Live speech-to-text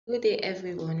Good day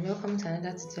everyone, welcome to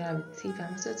another tutorial with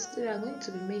Tivam. So today we are going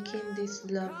to be making this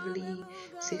lovely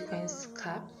sequence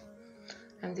cap,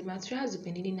 and the materials we'll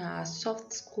be needing are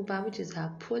soft scuba, which is our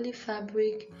poly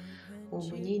fabric. We'll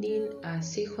be needing our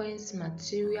sequence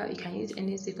material. You can use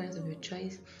any sequence of your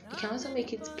choice. You can also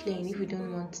make it plain if you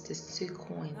don't want the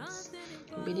sequence.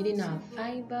 We'll be needing our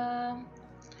fiber,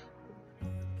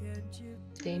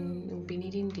 then we'll be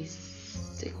needing this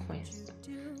sequence.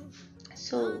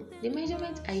 So the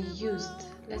measurement I used,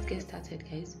 let's get started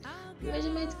guys. The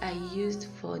measurement I used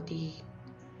for the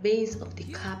base of the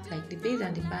cap, like the base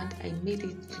and the band, I made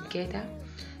it together.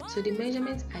 So the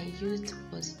measurement I used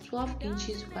was 12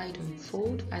 inches wide on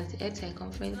fold as the head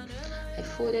circumference. I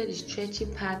folded the stretchy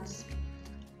parts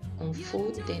on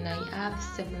fold, then I have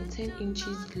 17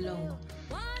 inches long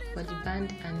for the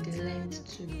band and the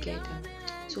length together.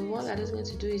 So what I'm just going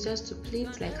to do is just to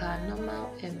pleat like our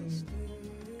normal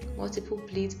multiple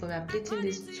pleats, but we are pleating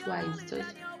this twice,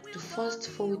 just the first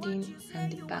folding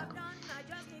and the back.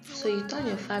 So you turn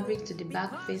your fabric to the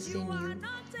back facing you,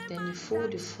 then you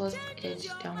fold the first edge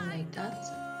down like that,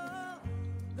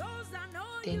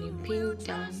 then you pin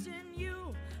down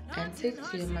and take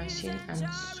to your machine and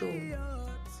sew.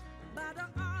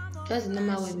 Just the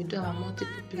normal way we do our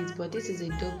multiple pleats, but this is a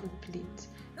double pleat,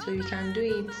 so you can do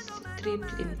it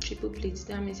triple pleats.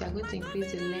 That means you are going to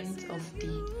increase the length of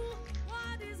the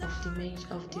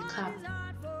cap.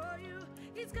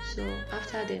 So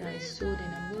after then I sew,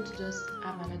 then I'm going to just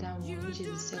have another one, which is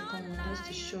the second one, just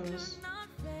to show us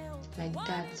like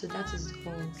that. So that is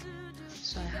all.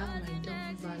 So I have my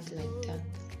dummy band like that,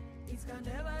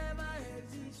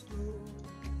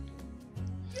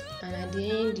 and at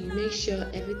the end you make sure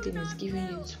everything is giving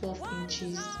you 12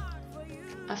 inches.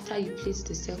 After you place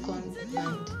the second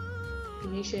band, you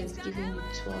make sure it's giving you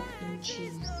 12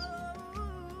 inches.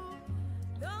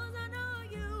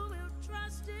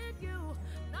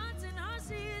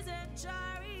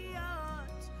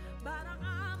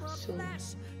 So I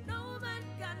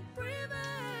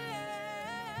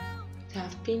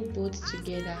have pinned both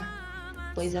together,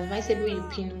 but it's advisable you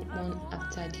pin one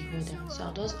after the other. So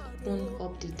I'll just open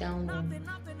up the down one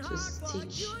to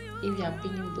stitch. If you are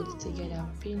pinning both together,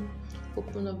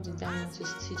 open up the down one to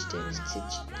stitch, then you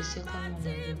stitch the second one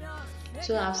again.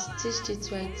 So I've stitched it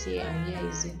right here, and here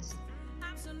is it.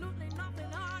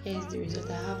 Here is the result.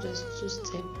 I have just 2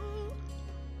 steps.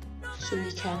 So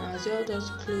you can as well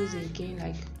just close again,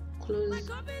 like close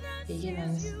again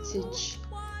and stitch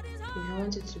if you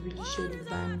want it to really show the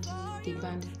band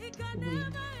way.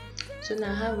 So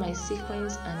now I have my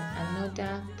sequence and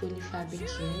another poly fabric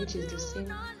here, which is the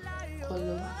same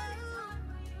color.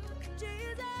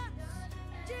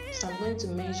 So I'm going to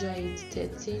measure it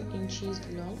 13 inches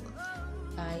long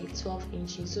by 12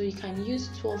 inches. So you can use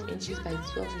 12 inches by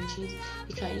 12 inches,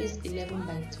 you can use 11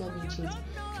 by 12 inches.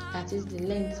 That is the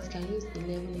length. You can use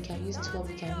 11, you can use 12,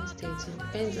 you can use 13.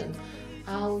 Depends on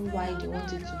how wide you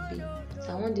want it to be.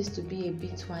 So I want this to be a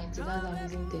bit wide, so that's why I'm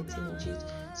using 13 inches.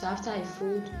 So after I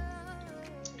fold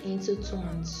into 2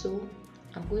 and sew,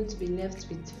 I'm going to be left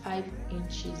with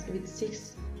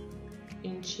 6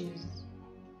 inches.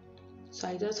 So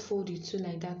I just fold the 2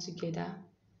 like that together,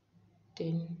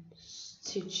 then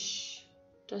stitch,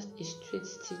 just a straight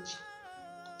stitch,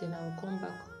 then I will come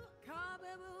back.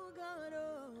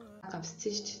 I've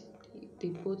stitched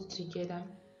the both together,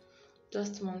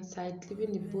 just one side,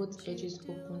 leaving the both edges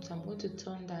open. So I'm going to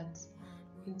turn that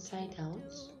inside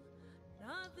out.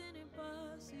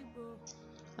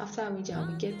 After which I'll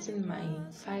be getting my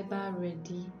fiber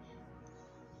ready.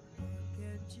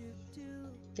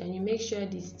 Then you make sure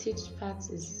the stitched part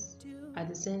is at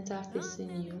the center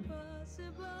facing you.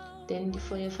 Then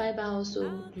for your fiber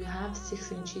also, you have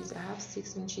 6 inches. I have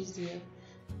 6 inches here,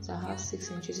 so I have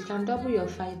 6 inches. You can double your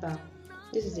fiber.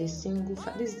 This is a single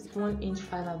this is 1 inch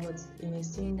fiber, but in a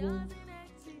single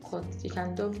cut. You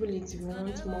can double it if you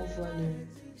want more volume.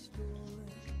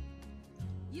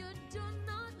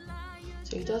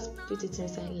 So you just put it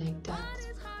inside like that,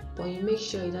 but you make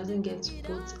sure it doesn't get to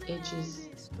both edges.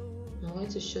 I'm going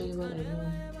to show you what I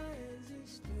mean.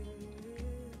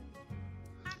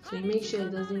 So you make sure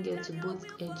it doesn't get to both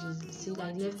edges. See,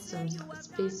 I left some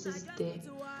spaces there,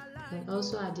 and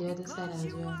also at the other side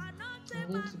as well. I'm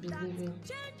going to be leaving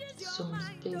some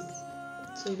space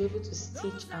so you'll be able to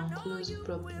stitch and close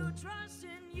properly.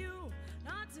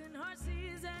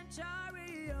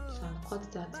 So I'll cut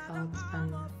that out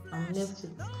and I'm left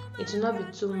with, it will not be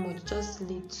too much, just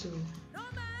little.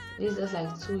 This is just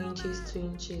like 2 inches, 2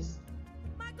 inches.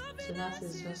 So that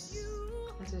is just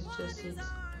it.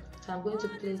 So I'm going to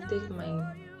take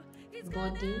my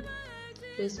body,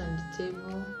 place on the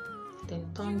table, then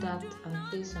turn that and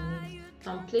place on it.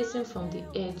 I'm placing from the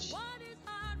edge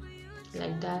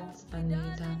like that and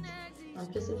like that. I'm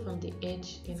placing from the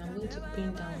edge, then I'm going to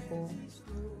pin down or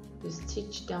the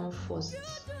stitch down first.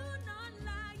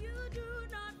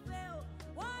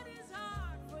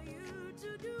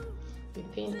 You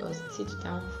pin or stitch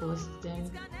down first, then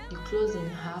you close in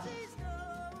half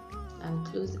and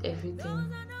close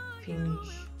everything, finish.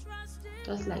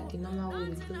 Just like the normal way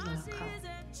we close our cap.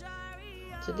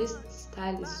 So this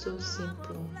style is so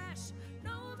simple.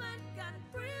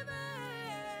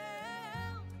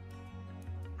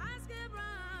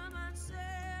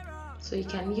 So you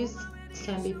can use, it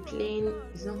can be plain,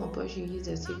 it's not compulsory you use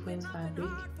a sequins fabric.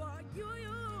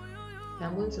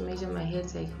 I'm going to measure my head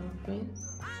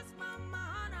circumference,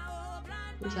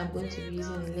 which I'm going to be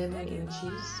using 11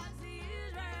 inches.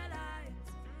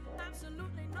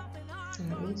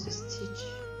 And I'm going to stitch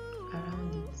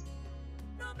around it.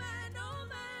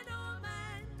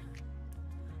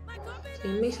 So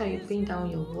you make sure you pin down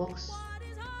your box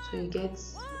so you get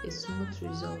a smooth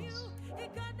result.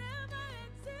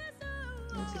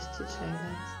 Going to stitch like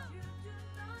that.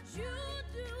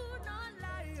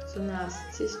 So now I've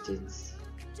stitched it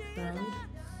around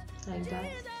like that.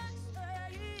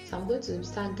 So I'm going to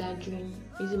start gathering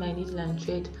using my needle and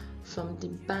thread from the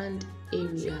band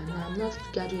area. Now I'm not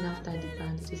gathering after the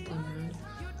band this time around.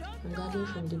 I'm gathering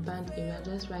from the band area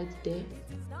just right there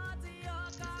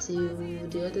till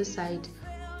the other side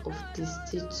of the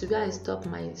stitch, so where I stop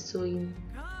my sewing.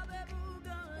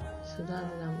 So that's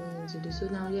what I'm going to do. So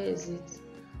now here is it.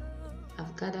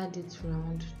 I've gathered it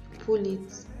round, pull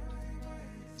it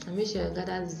and make sure your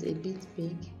gather is a bit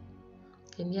big.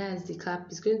 And here is the cap.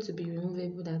 It's going to be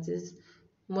removable, that is,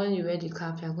 when you wear the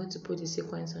cap you're going to put the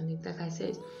sequins on it. Like I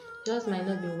said, yours might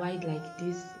not be wide like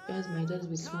this, yours might just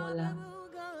be smaller,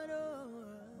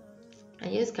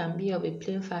 and yours can be of a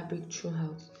plain fabric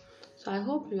throughout. So I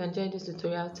hope you enjoyed this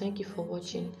tutorial. Thank you for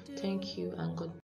watching. Thank you and God